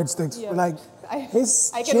out of words to Yeah.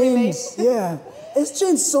 his I can change. relate. Yeah, it's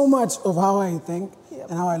changed so much of how I think Yep.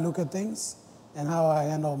 and how I look at things and how I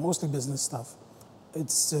handle mostly business stuff.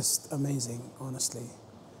 It's just amazing, honestly.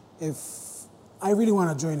 If I really want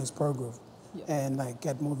to join his program and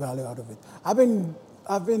get more value out of it. I've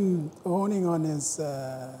been honing on his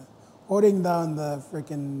holding down the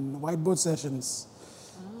freaking whiteboard sessions.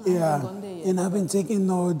 haven't gone there yet, and I've been taking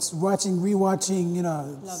notes, rewatching,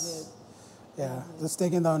 Love it. Yeah, just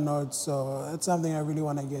taking down notes. So that's something I really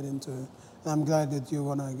want to get into. And I'm glad that you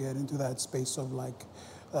want to get into that space of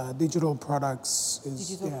digital products.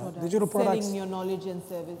 Digital products. Selling your knowledge and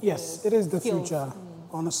services. Yes, it is the skills. future,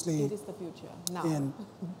 honestly. It is the future now. And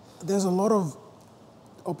there's a lot of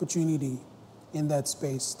opportunity in that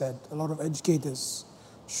space that a lot of educators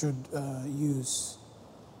should use.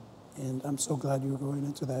 And I'm so glad you're going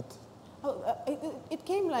into that. Oh, it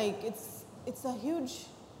came like it's a huge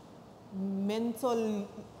mental,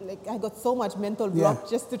 like I got so much mental block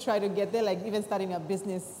just to try to get there. Like even starting a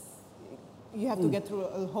business, you have to get through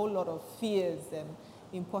a whole lot of fears and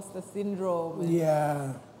imposter syndrome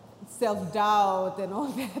and self-doubt and all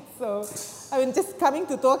that. So, I mean, just coming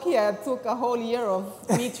to talk here took a whole year of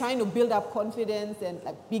me trying to build up confidence and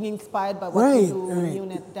like being inspired by what you do,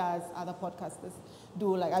 UNET does, other podcasters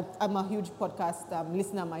do. Like I'm a huge podcast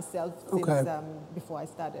listener myself since before I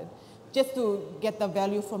started. Just to get the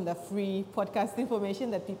value from the free podcast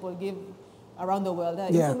information that people give around the world.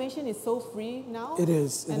 Information is so free now. It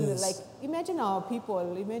is. Like, imagine our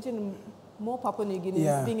people, imagine more Papua New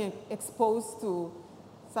Guineans being exposed to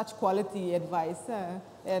such quality advice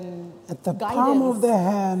and at the guidance. palm of their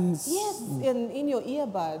hands. Yes, and in your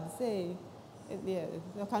earbuds.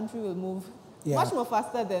 The country will move much more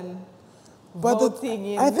faster than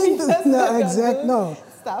voting I think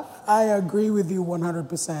stuff. I agree with you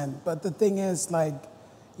 100%. But the thing is, like,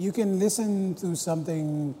 you can listen to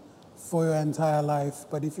something for your entire life,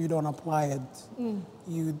 but if you don't apply it,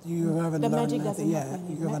 you haven't learned anything.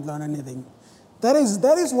 You haven't learned anything. That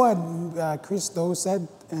is what Chris Doe said,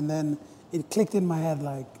 and then it clicked in my head,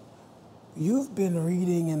 like, you've been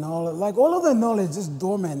reading and all of the knowledge is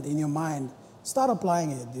dormant in your mind. Start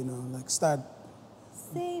applying it, like start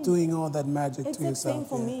doing all that magic to yourself. Same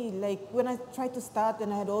for me. Like when I tried to start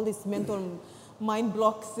and I had all these mental mind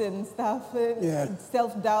blocks and stuff,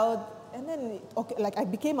 self-doubt, and then like I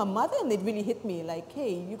became a mother and it really hit me. Like,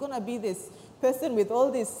 hey, you're gonna be this person with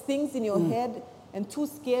all these things in your head and too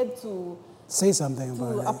scared to say something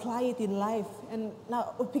about it. To apply it in life. And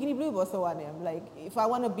now, Pikini Blue was so one. Like, if I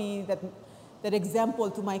want to be that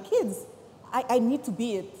example to my kids, I need to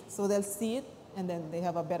be it. So they'll see it, and then they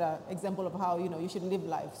have a better example of how, you should live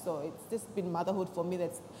life. So it's just been motherhood for me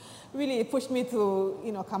that's really pushed me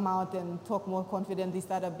to, come out and talk more confidently,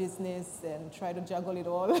 start a business, and try to juggle it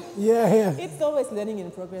all. It's always learning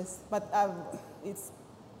in progress. But it's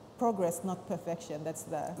progress, not perfection. That's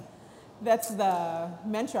the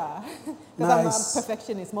mantra. Because I'm a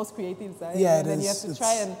perfectionist, most creatives are. Yeah, and then you have to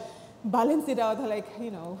try and balance it out, like,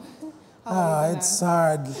 it's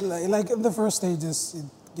hard. Like in the first stages, it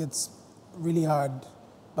gets really hard.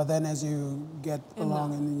 But then as you get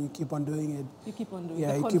along and then you keep on doing it. You keep on doing it.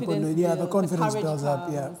 Yeah, you keep on doing it. Yeah, the confidence builds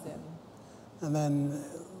up. Yeah. And then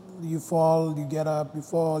you fall, you get up, you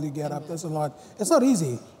fall, you get up. That's a lot. It's not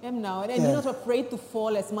easy. And you're not afraid to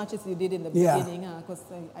fall as much as you did in the beginning, because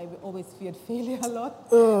I always feared failure a lot.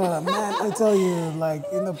 Oh, man, I tell you, like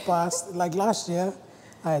in the past, like last year,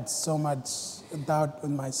 I had so much doubt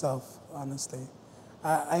in myself, honestly.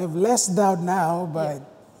 I have less doubt now, but...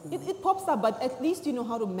 It pops up, but at least you know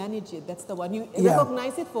how to manage it. That's the one. You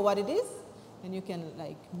recognize it for what it is, and you can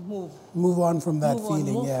like move on from that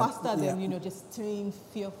feeling. Move faster than just staying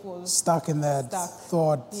fearful, stuck in that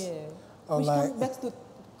thought. Which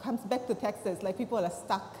comes back to taxes. Like people are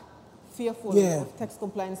stuck, fearful of tax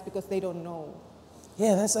compliance because they don't know.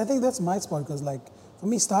 I think that's my spot, because like for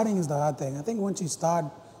me, starting is the hard thing. I think once you start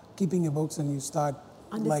keeping your books and you start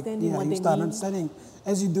understanding understanding,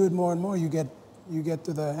 as you do it more and more, you get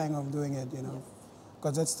to the hang of doing it.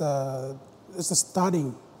 Because it's the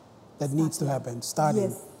starting that needs to happen.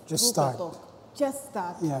 Starting. Just start. Just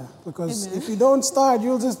start. Yeah, because if you don't start,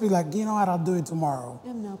 you'll just be like, you know what, I'll do it tomorrow.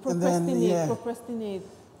 Procrastinate.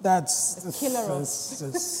 That's the killer of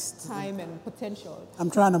time and potential. I'm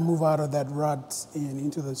trying to move out of that rut and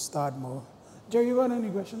into the start mode. Jerry, you got any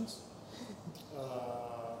questions?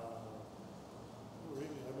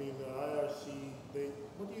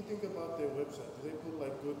 What do you think about their website? Do they put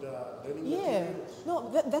like good learning materials?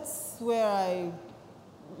 No, that's where I,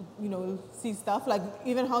 see stuff like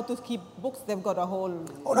even how to keep books. They've got a whole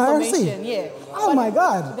information. Oh my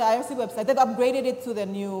God. The IRC website. They've upgraded it to the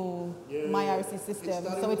new My IRC system,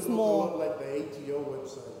 so it's more like the ATO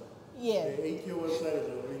website. The ATO website is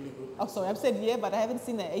a really good. Oh, sorry, I've said but I haven't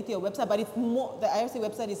seen the ATO website. But it's more. The IRC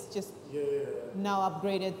website is just now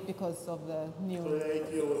upgraded because of the new.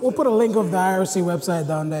 We'll put a link of the IRC website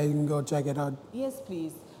down there. You can go check it out. Yes,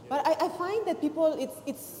 please. But I find that people,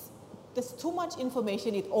 there's too much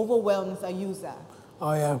information. It overwhelms a user.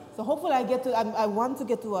 Oh yeah. So hopefully I want to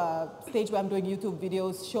get to a stage where I'm doing YouTube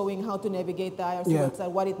videos showing how to navigate the IRC website,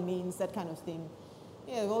 what it means, that kind of thing.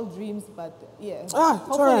 Yeah, all dreams, but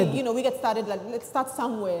hopefully, we get started, like, let's start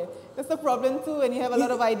somewhere. That's the problem too, when you have a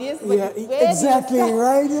lot of ideas, but exactly,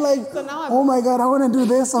 right? You're like, so now oh my God, I want to do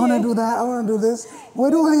this, I want to do that, I want to do this.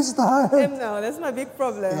 Where do I start? No, that's my big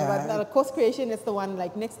problem. But course creation is the one,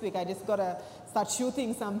 like next week, I just got to start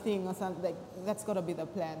shooting something or something. Like, that's got to be the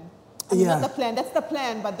plan. Yeah. Not the plan, that's the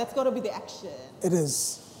plan, but that's got to be the action. It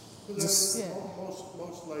is. Because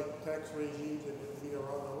most like tax regimes and everything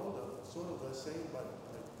around the world are sort of the same, but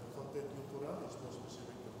like the content you put out is more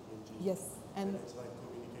specific to PNG. Yes. And it's like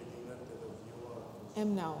communicating that to the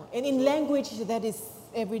viewer. And in language that is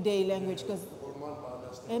everyday language, because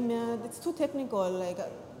it's too technical. Like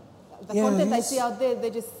the content I see out there,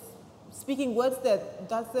 they're just speaking words that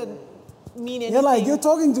doesn't mean anything. You're like, you're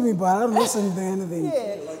talking to me, but I don't listen to anything.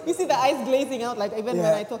 Yeah, you see the eyes glazing out. Like even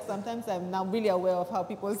when I talk, sometimes I'm now really aware of how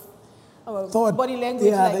people's body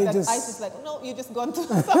language. Yeah, like that eyes is like, no, you just gone to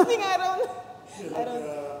something I don't. Yeah,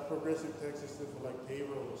 like progressive tax system for like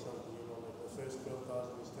payroll or something. You know, like the first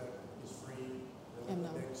 12,000 is free, and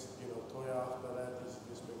then the next, toy after that is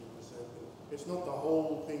this many percent. It's not the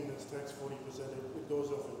whole thing that's taxed 40%. It goes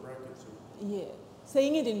off in brackets. Yeah.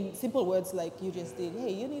 Saying it in simple words like you just did.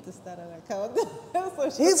 Hey, you need to start an account.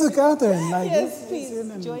 He's accountant. Like, yes, please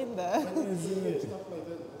join the. Stuff like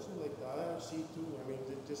that. Also like the IRC too. I mean,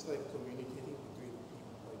 just like communicating between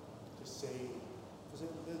people, like just saying. Because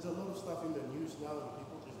there's a lot of stuff in the news now and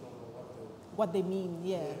people just don't know what they mean.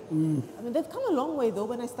 Yeah. I mean, they've come a long way though.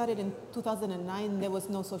 When I started in 2009, there was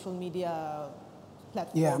no social media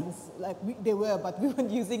platforms. Like they were, but we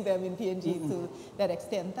weren't using them in PNG to that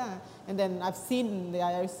extent. And then I've seen the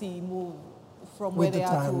IRC move from where they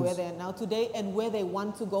are to where they are now today, and where they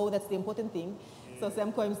want to go. That's the important thing. So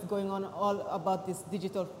Semco is going on all about this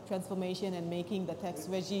digital transformation and making the tax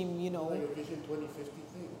regime, like a Vision 2050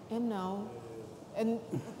 thing. And now, and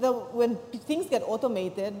when things get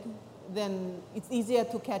automated, then it's easier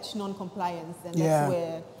to catch non-compliance, and that's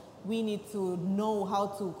where we need to know how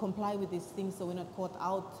to comply with these things so we're not caught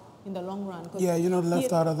out in the long run. Yeah, you're not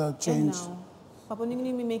left out of the change. Papa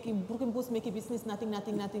making business, nothing,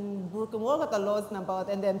 broken. What are the laws about?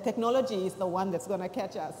 And then technology is the one that's going to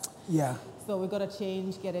catch us. Yeah. So we got to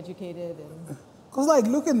change, get educated. Because like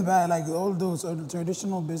looking back, like all those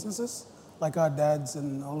traditional businesses, like our dads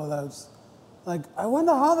and all of those, like I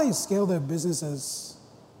wonder how they scale their businesses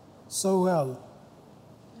so well.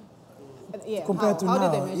 Compared to how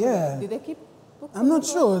now. Did they measure that? Did they keep books? I'm not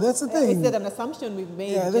sure. That's the thing. Is that an assumption we've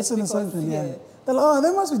made? Yeah, that's an assumption. Yeah. They're like,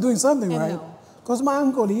 they must be doing something, right? Because my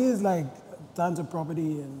uncle, he is like tons of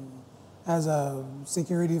property and has a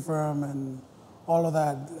security firm and all of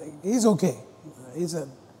that. Like, he's okay.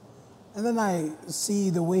 And then I see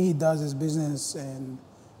the way he does his business, and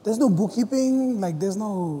there's no bookkeeping. Like there's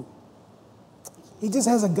no. He just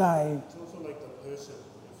has a guy. It's also like the person.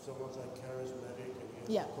 If someone's like charismatic and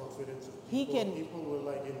he has confidence of people, people will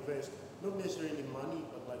like invest, not necessarily money,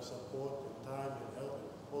 but like support and time and help.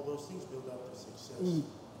 And all those things build up to success.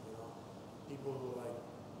 People who are like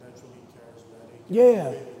naturally charismatic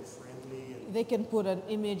and friendly. And They can put an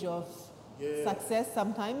image of success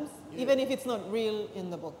sometimes, even if it's not real in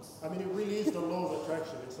the books. I mean, it really is the law of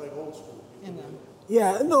attraction. It's like old school.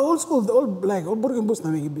 Old school, old Burgen Bus na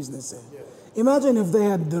make business. Imagine if they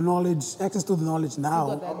had the knowledge, access to the knowledge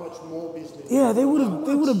now. How much more business? Yeah, they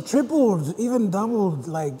would have tripled, even doubled,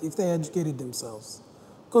 like if they educated themselves.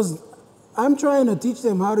 Because I'm trying to teach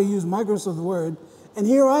them how to use Microsoft Word, and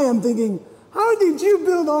here I am thinking, how did you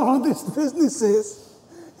build all of these businesses,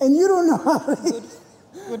 and you don't know how to?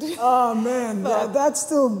 Good. Oh man, that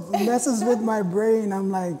still messes with my brain.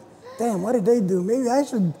 I'm like, damn, what did they do? Maybe I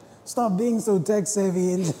should stop being so tech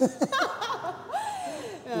savvy and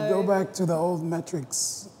go back to the old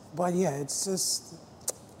metrics. But yeah, it's just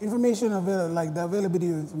information like the availability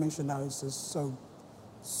of information now is just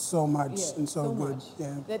so much and so good. Much.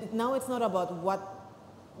 Yeah. That now it's not about what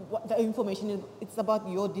the information is, it's about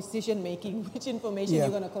your decision making, which information you're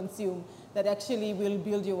going to consume that actually will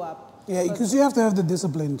build you up. Yeah, because you have to have the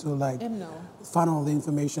discipline to like funnel the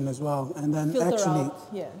information as well, and then filter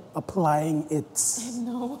actually applying it.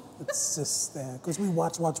 It's just there because we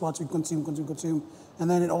watch, we consume, and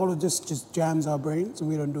then it all just jams our brains and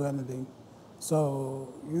we don't do anything.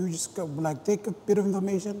 So you just like take a bit of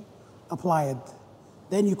information, apply it,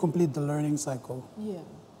 then you complete the learning cycle. Yeah.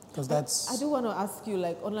 Because that's. I do want to ask you,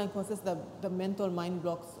 like online courses, the mental mind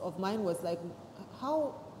blocks of mine was like,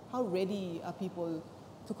 how ready are people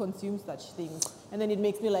to consume such things? And then it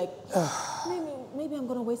makes me like, maybe I'm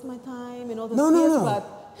going to waste my time and all those No. But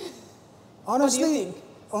honestly, what do you think?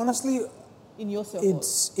 Honestly, in your circle,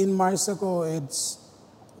 it's in my circle.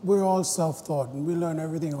 We're all self-taught and we learn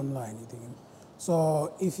everything online.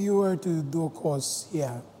 So if you were to do a course,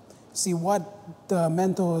 see what the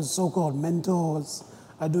mentors, so-called mentors,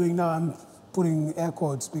 are doing now. I'm putting air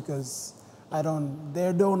quotes because they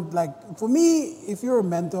don't like, for me, if you're a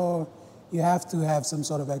mentor, you have to have some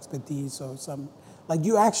sort of expertise or some Like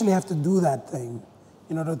you actually have to do that thing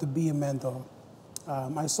in order to be a mentor.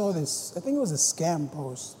 I saw this, I think it was a scam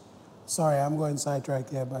post. Sorry, I'm going sidetrack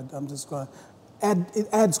here, but I'm just going to it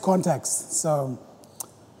adds context. So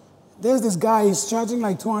there's this guy, he's charging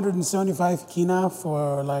like 275 kina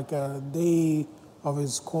for like a day of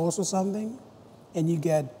his course or something, and you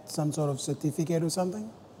get some sort of certificate or something.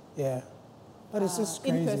 Yeah. But it's just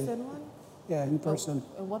crazy. In-person one? Yeah, in person.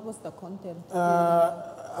 And what was the content?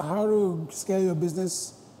 How to scale your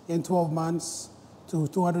business in 12 months to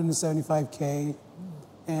 275K.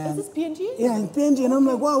 And is this PNG? Yeah, in PNG. And I'm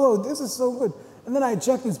like, wow, this is so good. And then I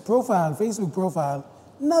checked his profile, Facebook profile.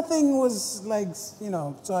 Nothing was like,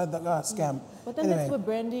 so I thought, scam. But then that's where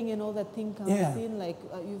branding and all that thing comes in. Like,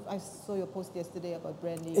 I saw your post yesterday about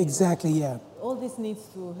branding. Exactly, yeah. All this needs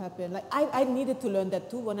to happen. Like, I needed to learn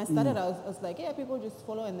that too. When I started, I was like, yeah, people just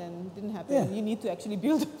follow, and then it didn't happen. Yeah. You need to actually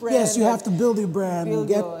build a brand. Yes, you have to build your brand and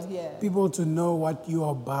get people to know what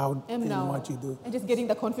you're about and what you do. And just getting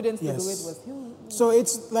the confidence to do it was huge. So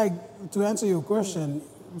it's like, to answer your question,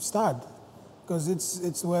 start. Because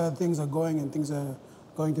it's where things are going, and things are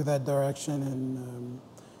going to that direction, and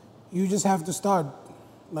you just have to start.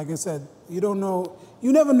 Like I said, you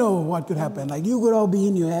never know what could happen. Like you could all be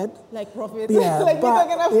in your head. Like profit. Yeah, like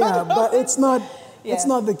but it's not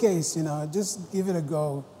the case, Just give it a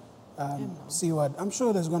go. See what, I'm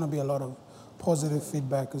sure there's going to be a lot of positive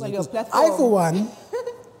feedback. Because I, for one,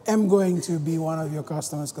 am going to be one of your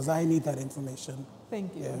customers because I need that information.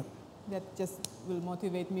 Thank you. Yeah. That just will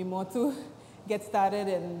motivate me more to get started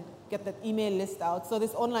and get that email list out. So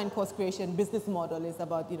this online course creation business model is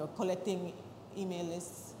about, collecting email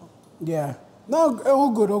lists. Yeah. No,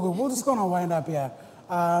 all good. We're just going to wind up here.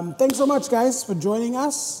 Thanks so much, guys, for joining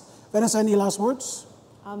us. Vanessa, any last words?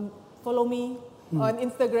 Follow me on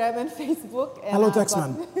Instagram and Facebook. And Hello,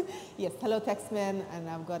 Taxman. Yes, Hello, Taxman. And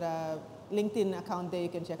I've got a LinkedIn account there. You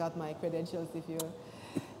can check out my credentials if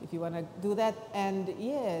you want to do that. And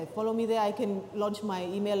follow me there. I can launch my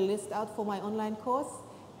email list out for my online course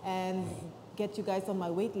and get you guys on my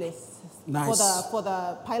wait list. Nice. For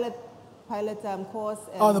the pilot course.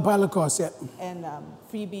 And, the pilot course, yeah. And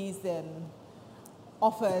freebies and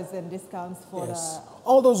offers and discounts for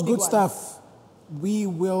all those good stuff. We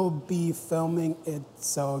will be filming it,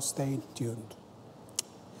 so stay tuned.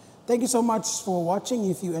 Thank you so much for watching.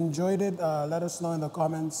 If you enjoyed it, let us know in the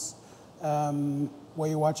comments where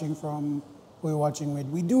you're watching from, who you're watching with.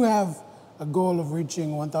 We do have a goal of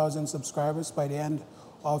reaching 1,000 subscribers by the end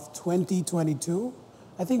of 2022.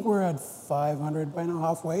 I think we're at 500 by now,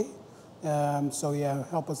 halfway. So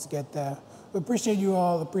help us get there. We appreciate you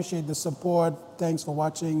all, appreciate the support. Thanks for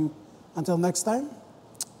watching. Until next time,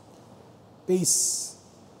 peace.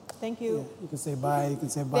 Thank you. You can say bye, you can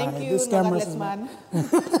say bye. Thank you, this camera's man.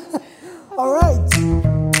 All right.